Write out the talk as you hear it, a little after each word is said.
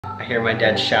hear my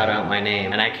dad shout out my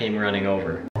name, and I came running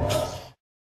over.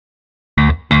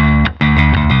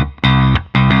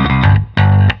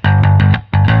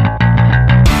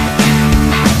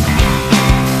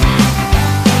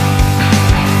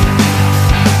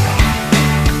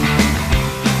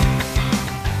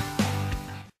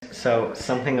 So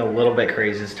something a little bit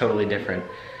crazy is totally different.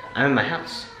 I'm in my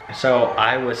house. So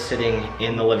I was sitting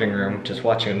in the living room just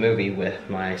watching a movie with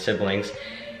my siblings,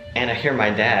 and I hear my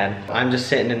dad. I'm just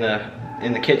sitting in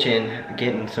the kitchen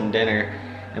getting some dinner,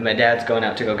 and my dad's going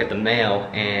out to go get the mail,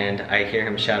 and I hear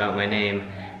him shout out my name,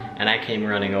 and I came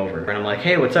running over. And I'm like,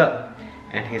 hey, what's up?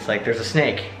 And he's like, there's a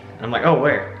snake. And I'm like, oh,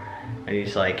 where? And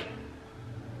he's like,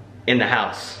 in the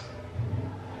house.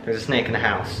 There's a snake in the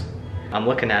house. I'm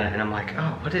looking at it and I'm like,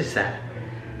 oh, what is that?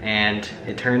 And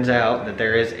it turns out that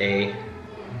there is a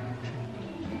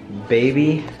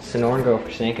baby Sonoran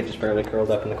gopher snake. It just barely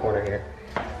curled up in the corner here.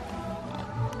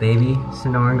 Baby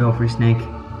Sonoran gopher snake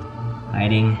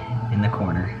hiding in the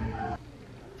corner.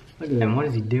 Look at him, what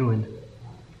is he doing?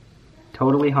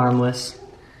 Totally harmless,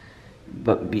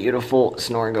 but beautiful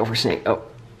Sonoran gopher snake. Oh,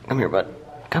 come here, bud,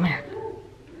 come here.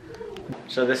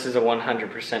 So this is a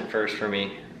 100% first for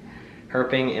me.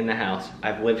 Herping in the house.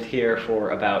 I've lived here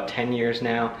for about 10 years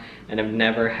now and have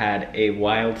never had a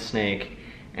wild snake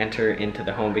enter into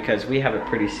the home because we have it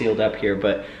pretty sealed up here,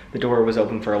 but the door was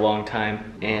open for a long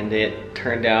time and it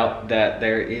turned out that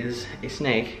there is a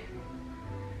snake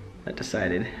that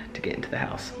decided to get into the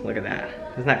house. Look at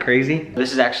that. Isn't that crazy?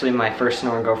 This is actually my first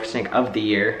Sonoran gopher snake of the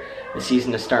year. The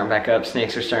season is starting back up.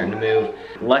 Snakes are starting to move.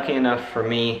 Lucky enough for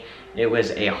me, it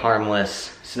was a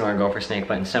harmless Sonoran gopher snake,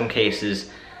 but in some cases,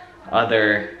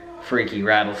 other freaky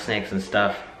rattlesnakes and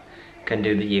stuff can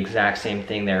do the exact same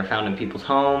thing. They're found in people's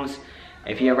homes.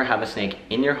 If you ever have a snake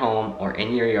in your home or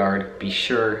in your yard, be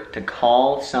sure to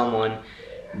call someone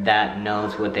that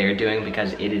knows what they're doing,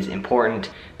 because it is important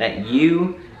that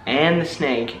you and the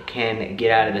snake can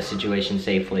get out of the situation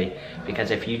safely. Because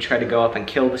if you try to go up and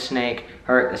kill the snake,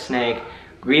 hurt the snake,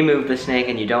 remove the snake,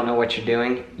 and you don't know what you're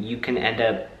doing, you can end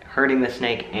up hurting the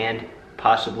snake and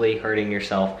possibly hurting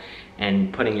yourself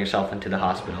and putting yourself into the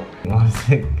hospital.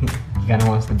 He kinda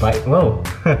wants to bite. Whoa,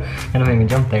 I don't even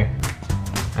jump there.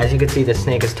 As you can see, the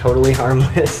snake is totally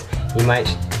harmless. He might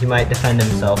defend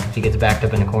himself if he gets backed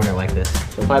up in a corner like this.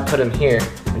 So if I put him here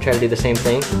and try to do the same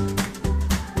thing,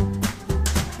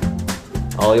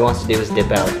 all he wants to do is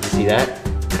dip out. You see that?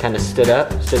 He kind of stood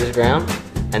up, stood his ground,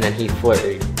 and then he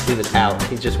flirted. He was out.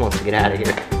 He just wants to get out of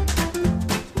here.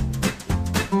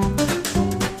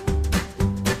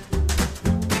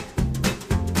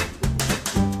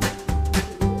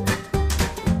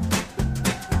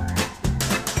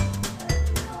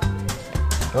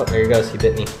 Oh, there he goes, he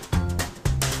bit me.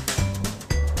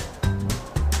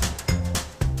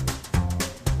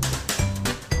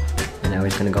 And now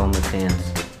he's gonna go in my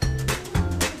pants.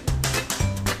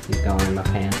 He's going in my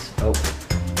pants. Oh,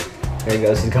 there he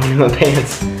goes, he's going in my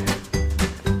pants.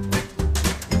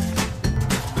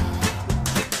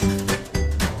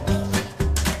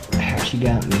 There, she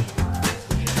got me.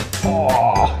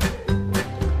 Oh!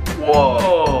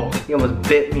 Whoa! He almost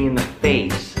bit me in the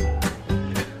face.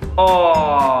 Oh,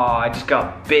 I just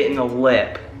got bit in the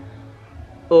lip.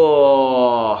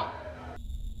 Oh.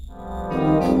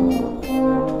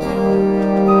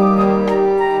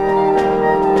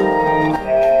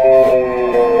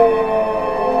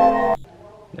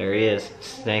 There he is,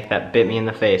 snake that bit me in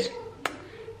the face.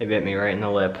 They bit me right in the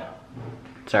lip.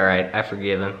 It's alright, I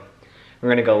forgive him. We're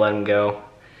gonna go let him go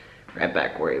right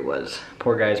back where he was.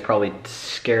 Poor guy's probably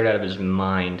scared out of his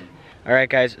mind. Alright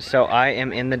guys, so I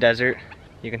am in the desert.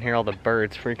 You can hear all the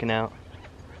birds freaking out.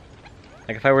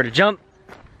 Like if I were to jump,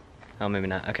 oh maybe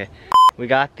not, okay. We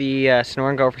got the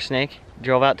Sonoran gopher snake,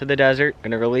 drove out to the desert,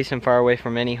 gonna release him far away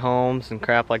from any homes and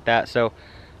crap like that, so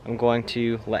I'm going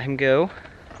to let him go.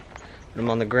 Put him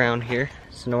on the ground here.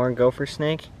 Sonoran gopher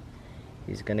snake,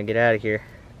 he's gonna get out of here.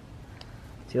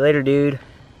 See you later, dude.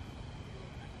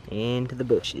 Into the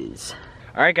bushes.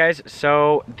 Alright guys,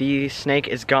 so the snake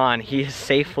is gone. He is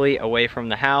safely away from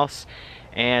the house.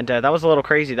 And that was a little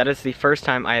crazy. That is the first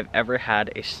time I have ever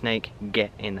had a snake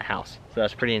get in the house. So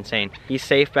that's pretty insane. He's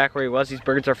safe back where he was. These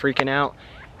birds are freaking out.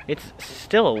 It's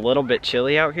still a little bit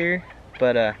chilly out here,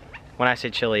 but when I say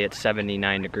chilly, it's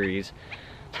 79 degrees.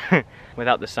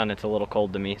 Without the sun, it's a little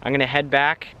cold to me. I'm gonna head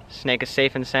back. Snake is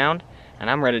safe and sound, and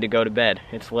I'm ready to go to bed.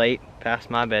 It's late, past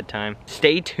my bedtime.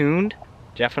 Stay tuned.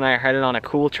 Jeff and I are headed on a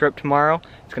cool trip tomorrow.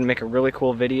 It's gonna make a really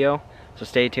cool video. So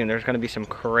stay tuned, there's gonna be some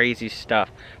crazy stuff.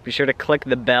 Be sure to click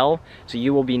the bell so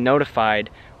you will be notified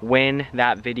when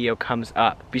that video comes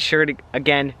up. Be sure to,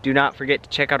 again, do not forget to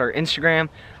check out our Instagram,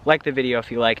 like the video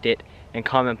if you liked it, and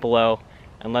comment below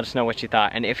and let us know what you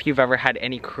thought. And if you've ever had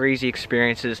any crazy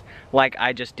experiences like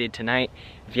I just did tonight,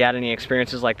 if you had any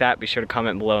experiences like that, be sure to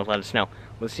comment below and let us know.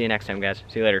 We'll see you next time, guys.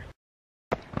 See you later.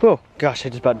 Oh gosh, I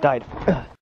just about died.